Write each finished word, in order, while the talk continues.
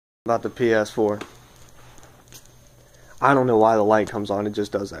About the PS4. I don't know why the light comes on, it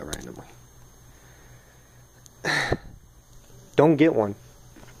just does that randomly. Don't get one.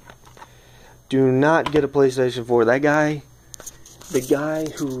 Do not get a PlayStation 4. That guy, the guy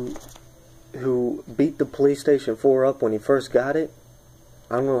who beat the PlayStation 4 up when he first got it,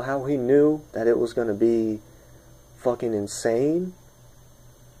 I don't know how he knew that it was going to be fucking insane.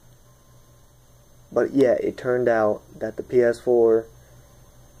 But yeah, it turned out that the PS4,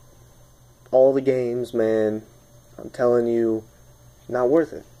 all the games, man, I'm telling you, not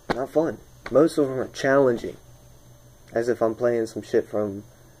worth it. Not fun. Most of them are challenging. As if I'm playing some shit from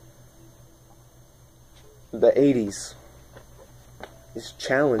the 80s. It's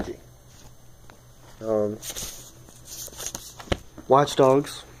challenging. Watch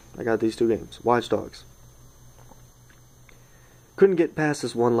Dogs. I got these two games. Watch Dogs. Couldn't get past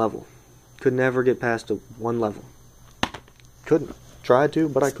this one level. Could never get past one level. Couldn't. Tried to,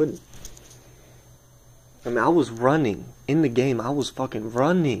 but I couldn't. I mean, I was running. In the game, I was fucking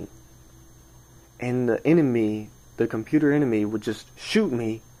running. And the enemy, the computer enemy, would just shoot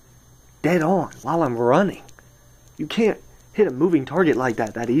me dead on while I'm running. You can't hit a moving target like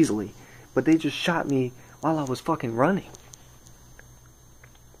that easily. But they just shot me while I was fucking running.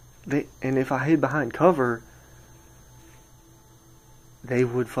 And if I hid behind cover, they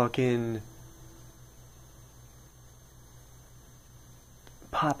would fucking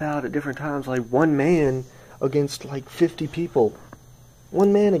pop out at different times, like one man against like 50 people.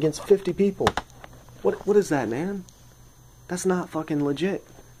 One man against 50 people. What is that, man? That's not fucking legit.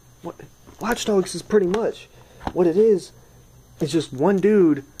 Watch Dogs is pretty much what it is. It's just one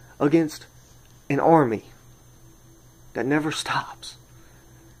dude against an army that never stops.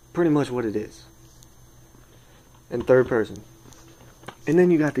 Pretty much what it is. In third person. And then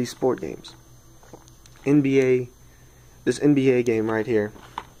you got these sport games. NBA. This NBA game right here.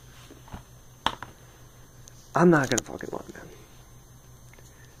 I'm not gonna fucking lie, man.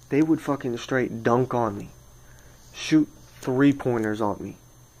 They would fucking straight dunk on me. Shoot 3-pointers on me.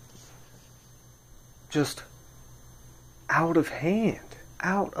 Just out of hand.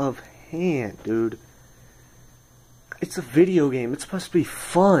 Out of hand, dude. It's a video game. It's supposed to be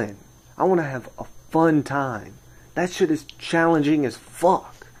fun. I want to have a fun time. That shit is challenging as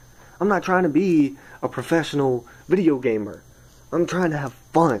fuck. I'm not trying to be a professional video gamer. I'm trying to have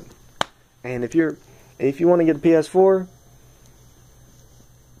fun. And if you want to get a PS4,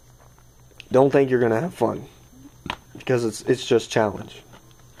 don't think you're going to have fun. Because it's just challenge.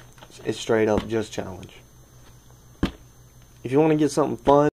 It's straight up just challenge. If you want to get something fun,